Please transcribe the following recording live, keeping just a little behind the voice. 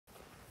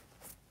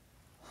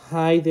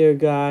Hi there,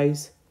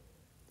 guys.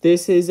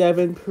 This is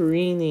Evan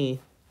Perini.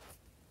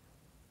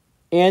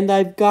 And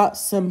I've got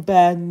some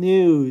bad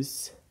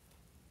news.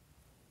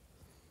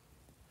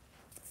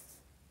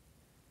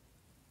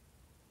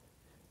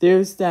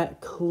 There's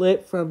that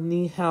clip from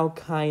Ni Hao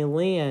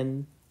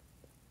Kai-Lan.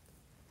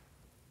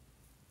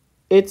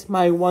 It's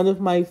one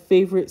of my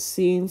favorite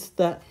scenes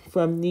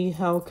from Ni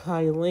Hao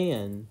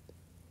Kai-Lan.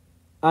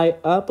 I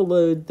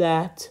uploaded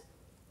that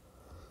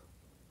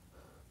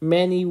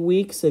many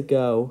weeks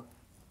ago.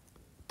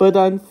 But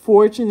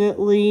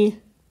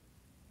unfortunately,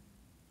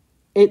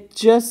 it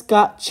just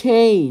got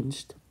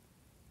changed.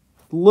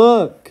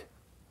 Look.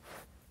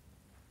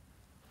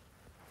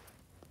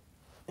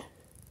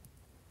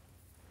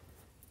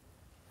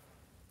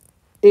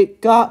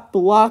 It got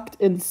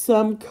blocked in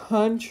some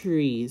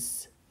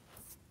countries.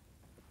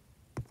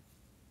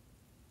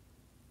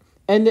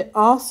 And it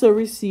also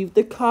received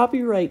a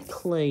copyright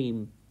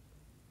claim.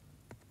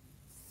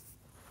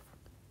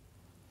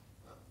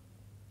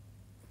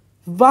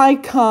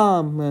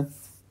 Viacom.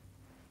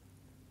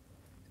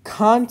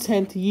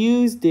 Content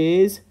used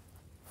is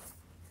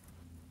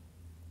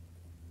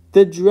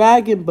the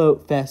Dragon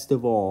Boat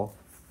Festival.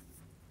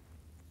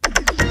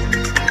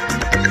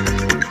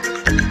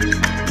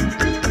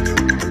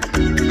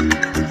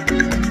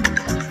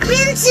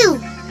 Rinsu,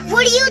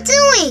 what are you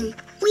doing?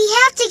 We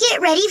have to get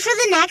ready for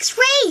the next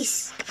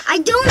race. I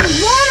don't want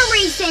to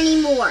race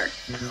anymore.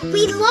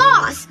 We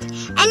lost,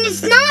 and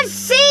it's not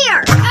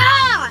fair.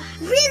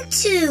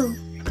 Rinsu!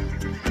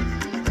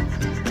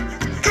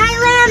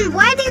 Kai-Lan,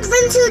 why did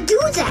Rinsu do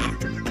that?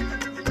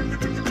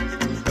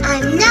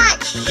 I'm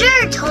not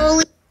sure,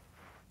 Tolly.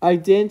 I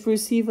didn't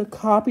receive a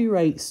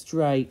copyright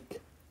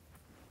strike.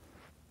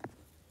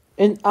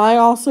 And I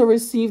also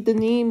received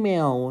an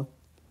email.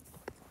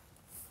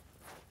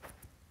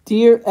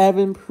 Dear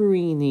Evan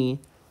Perini,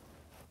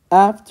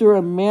 after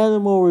a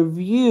manual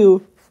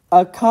review,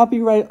 a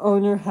copyright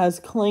owner has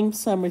claimed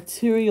some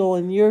material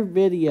in your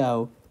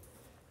video.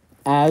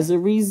 As a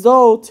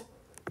result,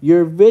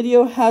 your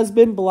video has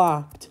been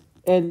blocked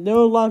and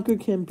no longer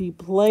can be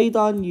played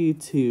on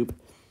YouTube.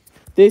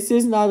 This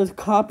is not a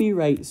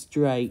copyright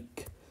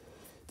strike.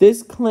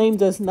 This claim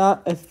does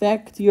not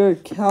affect your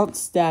account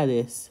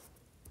status.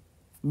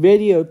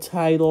 Video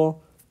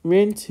title,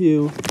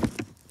 Rinsu.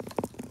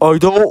 I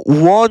don't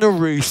want to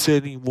race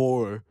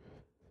anymore.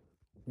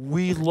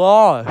 We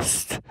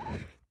lost.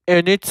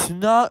 And it's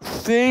not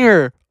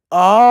fair.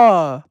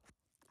 Copyrighted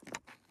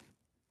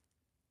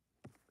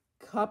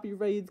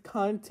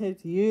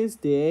content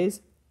used is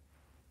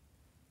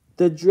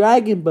the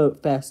Dragon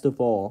Boat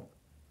Festival.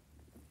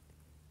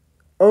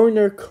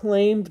 Owner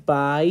claimed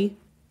by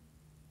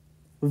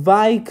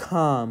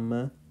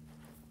Viacom.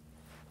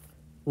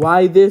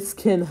 Why this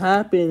can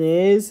happen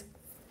is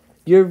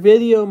your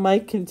video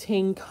might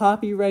contain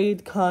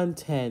copyrighted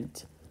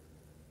content.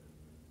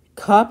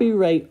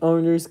 Copyright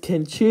owners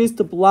can choose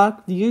to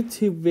block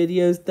YouTube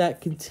videos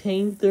that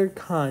contain their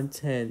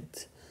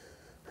content.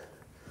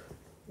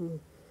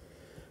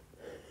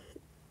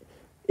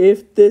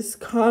 If this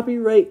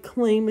copyright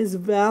claim is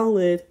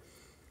valid,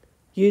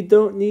 you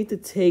don't need to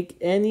take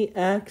any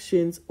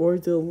actions or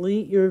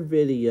delete your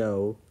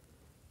video.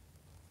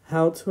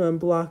 How to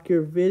unblock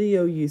your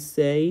video, you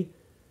say?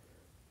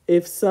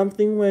 If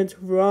something went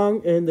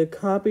wrong and the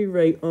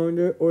copyright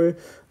owner or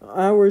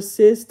our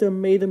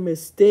system made a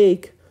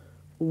mistake,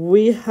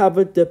 we have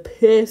a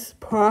DPIS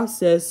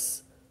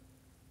process.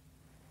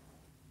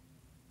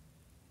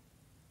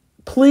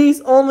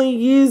 Please only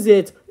use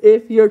it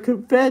if you're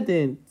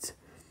confident.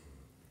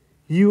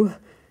 You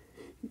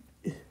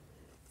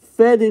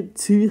confident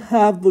to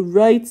have the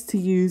rights to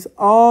use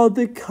all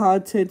the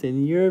content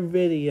in your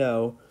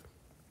video.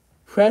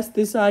 Press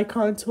this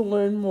icon to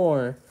learn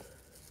more.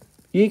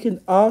 You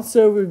can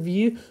also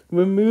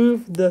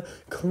remove the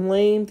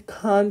claimed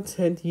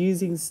content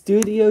using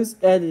Studio's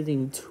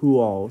editing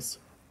tools.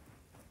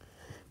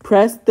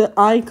 Press the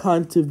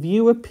icon to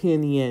view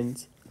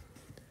opinions.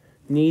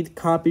 Need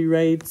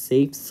copyright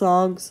safe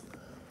songs?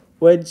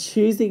 When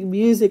choosing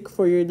music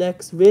for your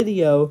next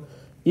video,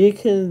 you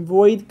can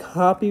avoid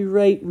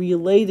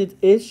copyright-related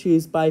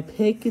issues by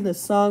picking a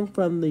song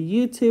from the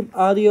YouTube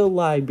audio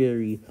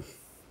library.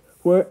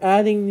 We're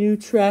adding new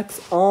tracks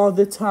all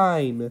the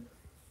time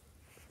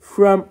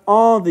from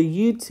all the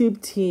YouTube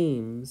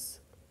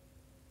teams.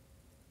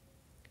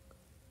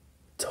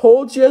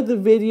 Told you the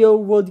video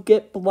would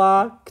get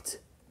blocked.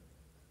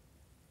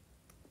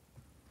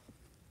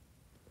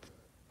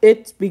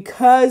 It's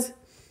because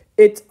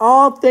it's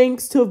all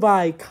thanks to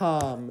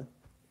Viacom.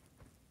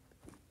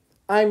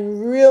 I'm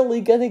really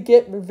gonna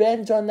get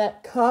revenge on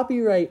that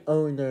copyright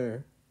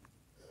owner.